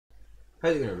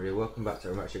How's it going, everybody? Welcome back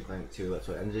to Ratchet Clank 2 Let's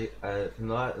Play Energy. From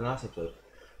the last episode,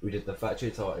 we did the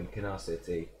factory tour in Canal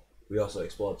City. We also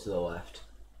explored to the left.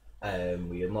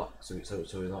 We unlocked, so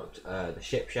we unlocked the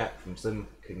ship shack from Slim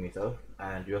Cognito,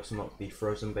 and we also unlocked the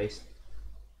frozen base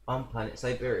on planet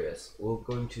Siberius. We're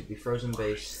going to the frozen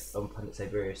base on planet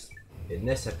Siberius in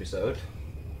this episode.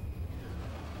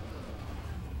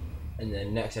 And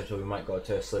then next episode we might go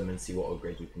to Slim and see what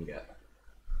upgrades we can get.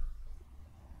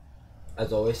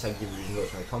 As always, thank you for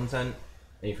watching my content,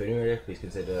 and if you're new here, please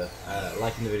consider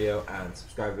liking the video and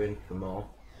subscribing for more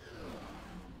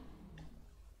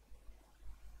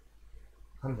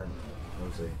content,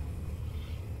 obviously.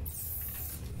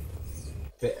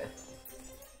 It's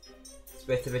a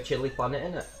bit of a chilly planet,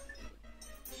 isn't it?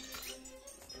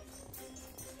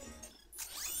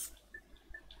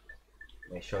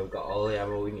 Make sure we've got all the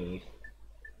ammo we need.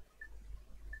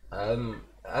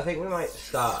 I think we might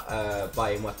start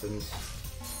buying weapons.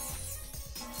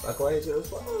 Like, why is it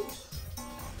explode?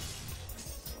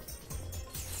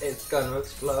 It's gonna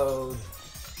explode.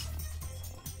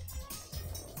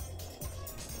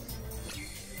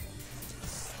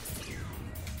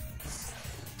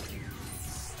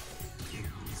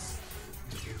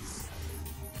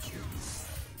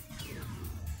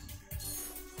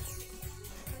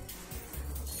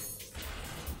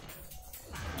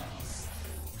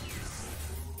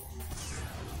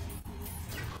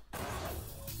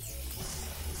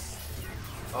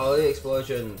 All the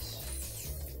explosions.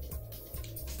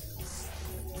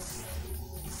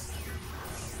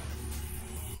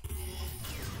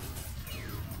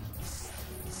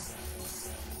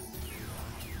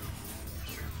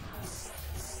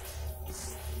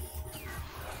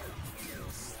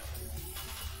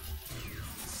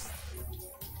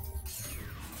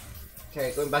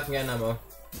 Okay, going back and getting ammo.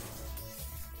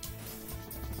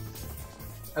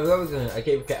 I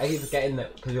keep forgetting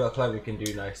that because we got Clank, we can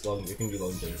do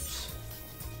long jumps.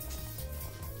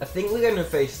 I think we're gonna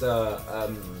face the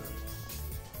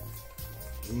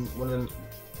one of them.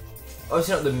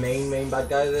 Obviously not the main bad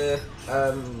guy there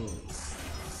of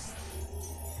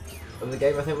the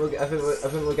game. I think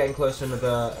we're getting close to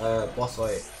another boss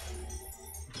fight.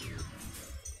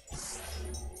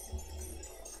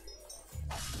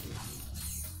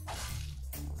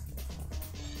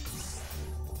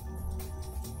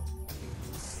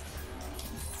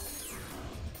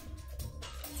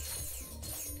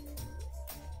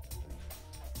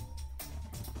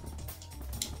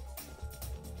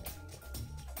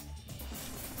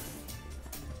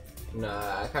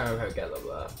 Nah, I can't remember how to get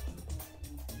level there.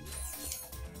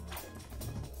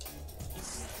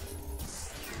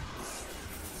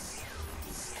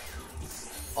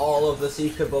 All of the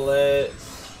Seeker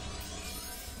bullets.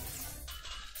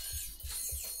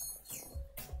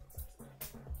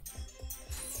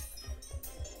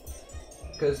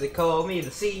 Because they call me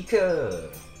the Seeker.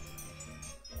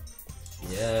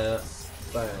 Yeah,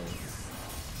 bang.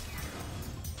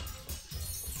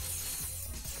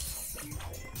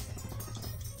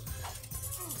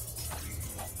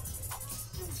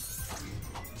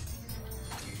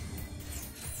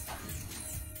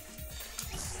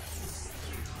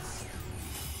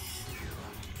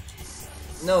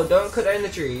 No, don't cut down the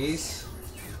trees.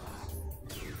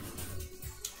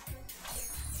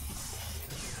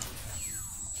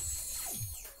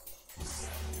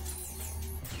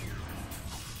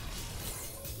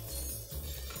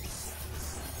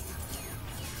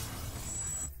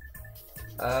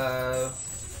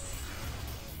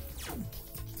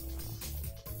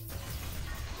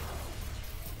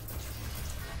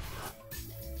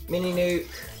 Mini nuke.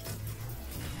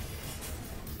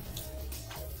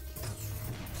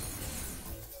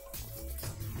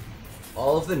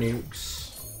 All of the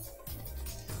nukes.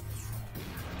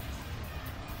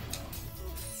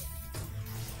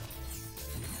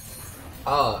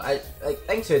 Oh,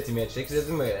 thanks for hitting me actually, because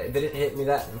it didn't hit me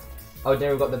then. I would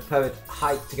never got the perfect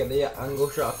height to get the angle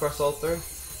shot across all three.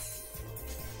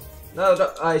 No,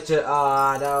 no, I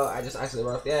just accidentally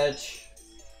went off the edge.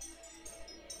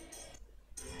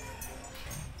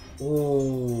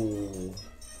 Ooh.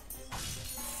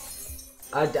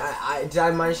 Did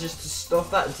I manage just to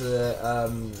stuff that into the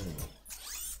I'm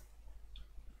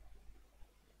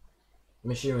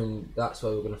assuming that's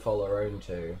where we're gonna follow around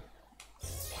to.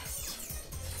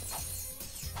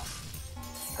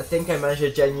 I think I managed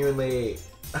to genuinely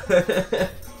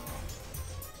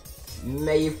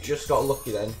may have just got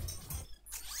lucky then.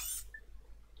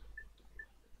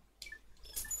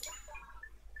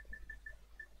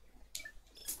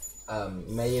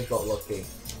 May have got lucky.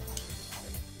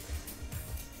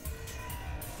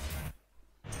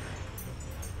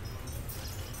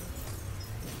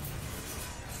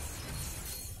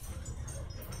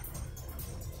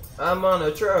 I'm on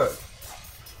a truck.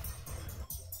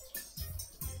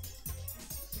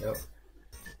 Yep.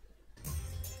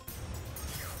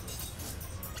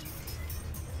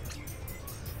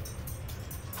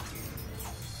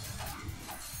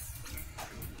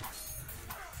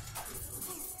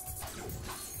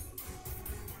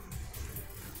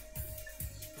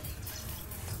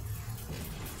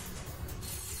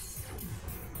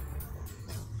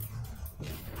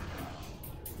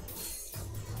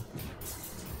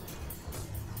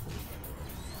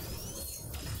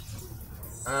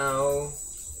 Ow.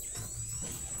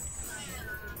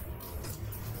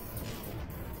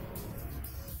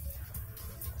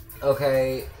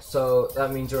 Okay, so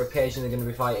that means you're occasionally going to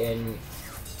be fighting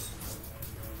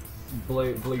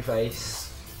Blueface.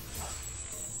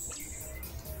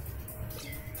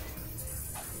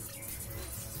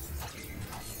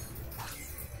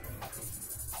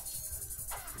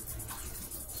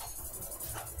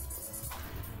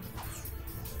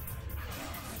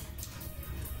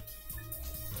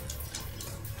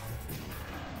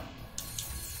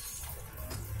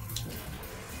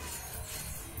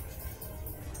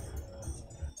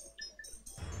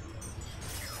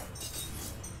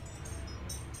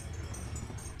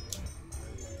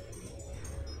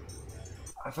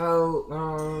 I fell.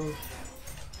 No.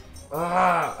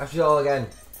 I fell again.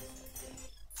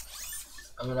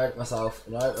 I'm gonna hurt myself.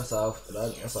 I'm gonna hurt myself. I'm gonna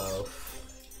hurt myself.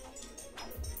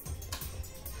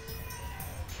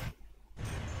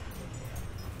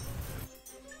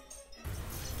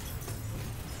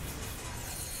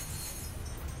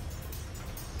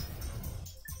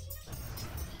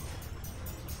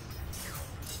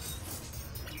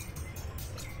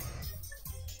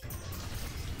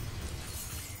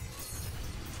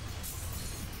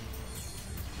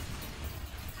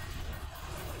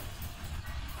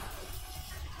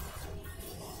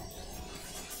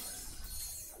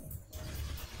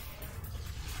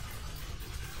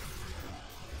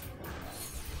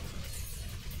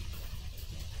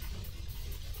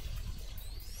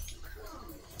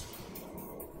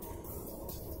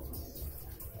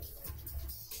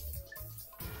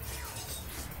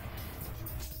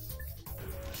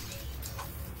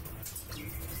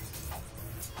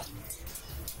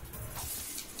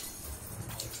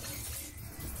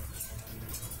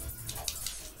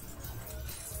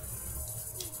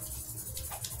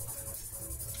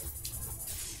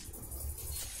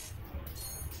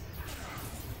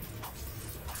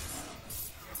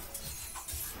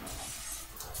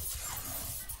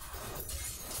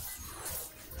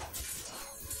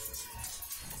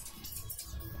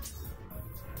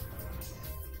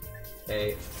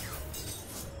 Okay.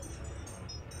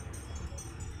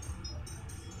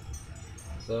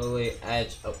 Slowly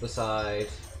edge up the side.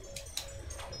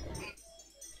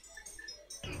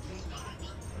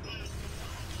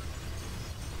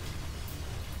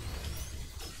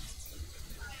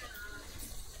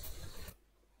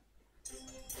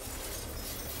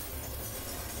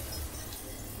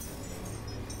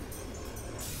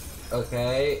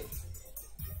 Okay.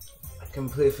 I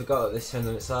completely forgot that this turned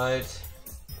on its side.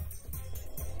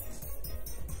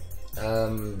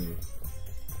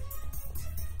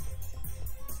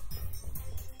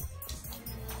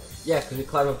 Yeah, because we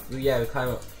climb up. Yeah, we climb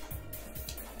up.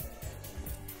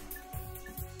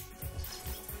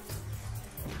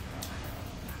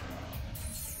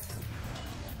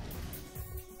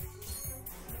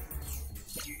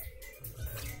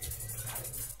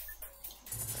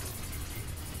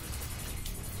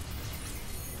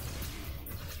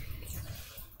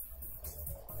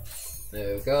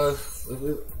 There we go.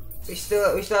 We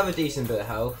still have a decent bit of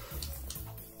health.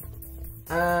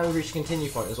 And we reached continue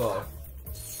point as well.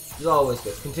 It's always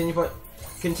good.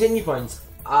 Continue points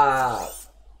are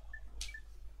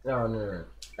no.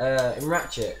 In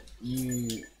Ratchet,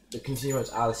 the continue points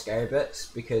are the scary bits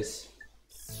because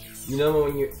you know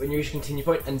when you reach continue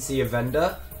point and see a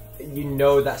vendor, you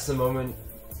know that's the moment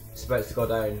it's about to go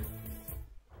down.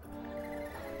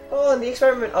 Oh, and the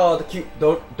experiment. Oh, the cute.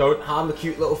 Don't harm the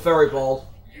cute little furry ball.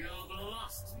 You've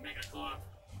lost, Megacorp.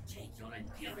 Take your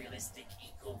imperialistic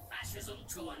eco-fascism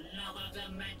to another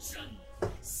dimension.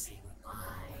 Say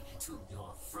goodbye to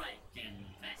your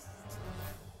Frankenfest.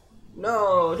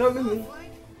 No, don't make me.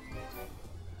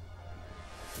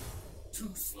 Too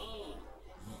slow,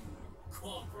 you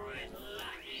corporate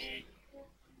lackey.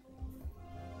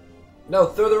 No,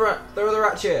 throw the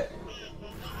Ratchet.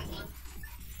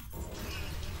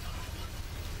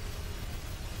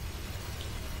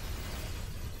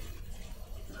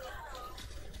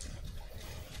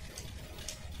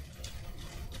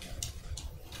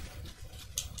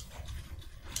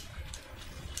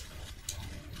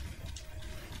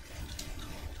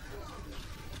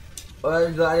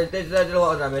 I did a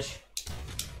lot of damage.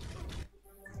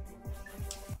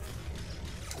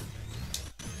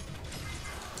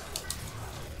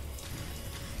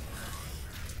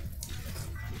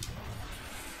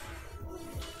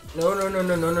 No, no, no,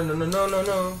 no, no, no, no, no, no, no,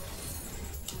 no.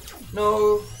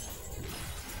 No.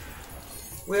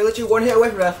 We're literally one hit away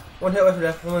from death. One hit away from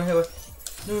death. One hit away.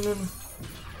 No, no, no.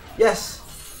 Yes.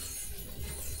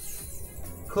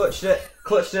 Clutched it.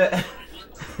 Clutched it.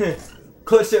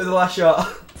 Clutched it with the last shot.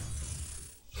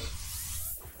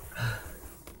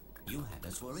 You had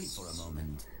us worried for a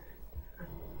moment.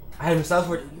 I had myself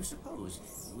worried. Do you suppose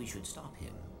we should stop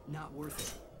him? Not worth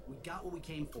it. We got what we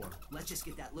came for. Let's just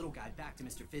get that little guy back to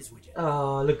Mr. Fizzwidget.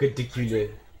 Oh, look at Dicky.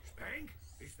 Spank,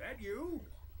 is that you?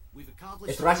 We've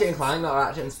accomplished. It's Ratchet and Clank, not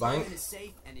Ratchet and Spank. It is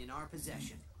safe and in our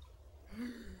possession.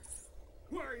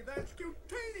 Why, that's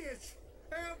cutaneous!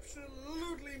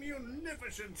 Absolutely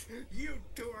munificent! You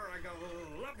two are a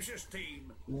voluptuous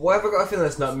team! Why have I got a feeling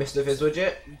it's not Mr.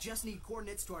 Fizzwidget? We just need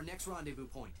coordinates to our next rendezvous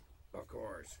point. Of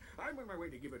course. I'm on my way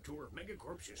to give a tour of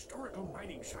Megacorp's historical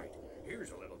mining site.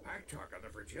 Here's a little pack talk on the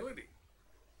fragility.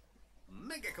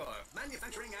 Megacorp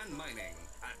Manufacturing and Mining,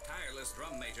 a tireless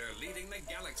drum major leading the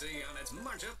galaxy on its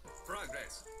march of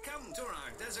progress. Come to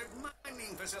our desert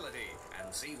mining facility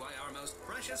and see why our most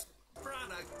precious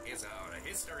product is our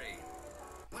history.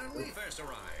 When we first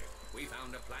arrived, we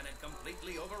found a planet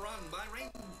completely overrun by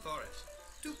rainforest.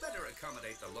 To better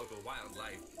accommodate the local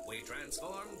wildlife, we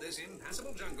transformed this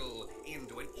impassable jungle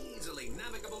into an easily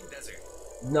navigable desert.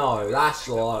 No, that's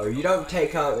low. You don't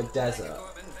take out a desert.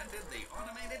 Megacorp invented the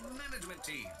automated management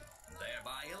team,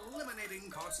 thereby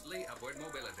eliminating costly upward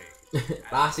mobility.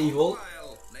 That's evil.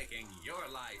 While making your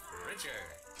life richer.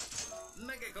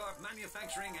 Megacorp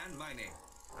Manufacturing and Mining.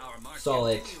 Our march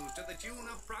Solid. continues to the tune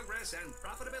of progress and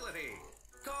profitability.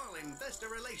 Call Investor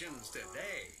Relations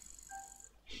today.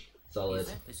 Solid. Is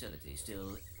that facility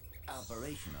still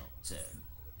operational, sir?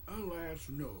 Alas,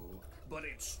 no. But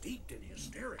it's steeped in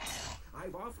hysterics.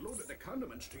 I've offloaded the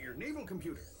condiments to your naval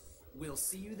computer. We'll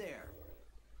see you there.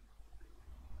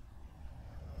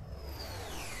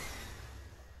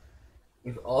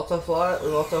 We've auto fly.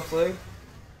 We've auto flew.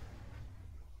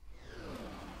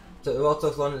 So we've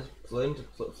auto flown to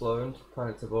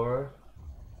Planet Tabora.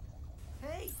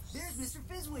 Hey, there's Mr.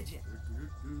 Fizzwidget.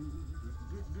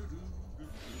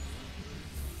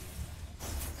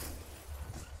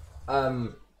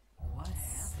 What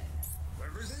happened?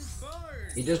 Everything's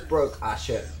fine. He just broke our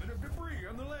ship. Bit of debris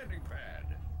on the landing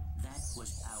pad. That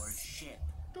was our ship.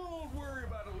 Don't worry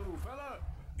about it, little fella.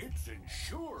 It's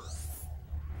insured.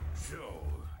 So,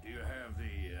 do you have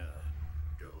the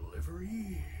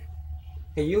delivery?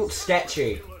 Hey, you look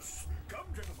sketchy. Fabulous. Come,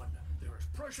 gentlemen. There is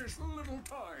precious little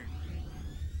time.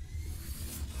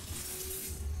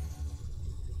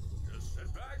 Just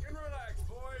sit back and relax,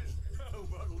 boys. How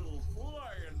about a little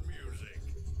flying music?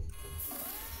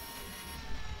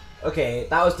 Okay,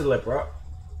 that was deliberate.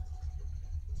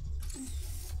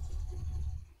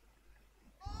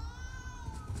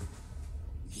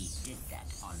 He did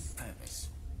that on purpose.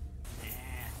 Nah,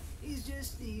 he's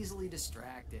just easily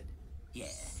distracted. Yeah,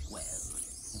 well.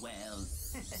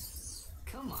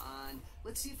 Come on,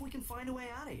 let's see if we can find a way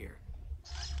out of here.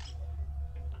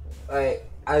 Alright,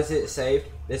 as it's saved,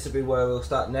 this will be where we'll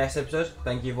start next episode.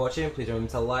 Thank you for watching. Please remember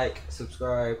to like,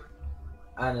 subscribe,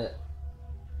 and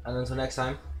until next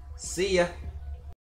time, see ya.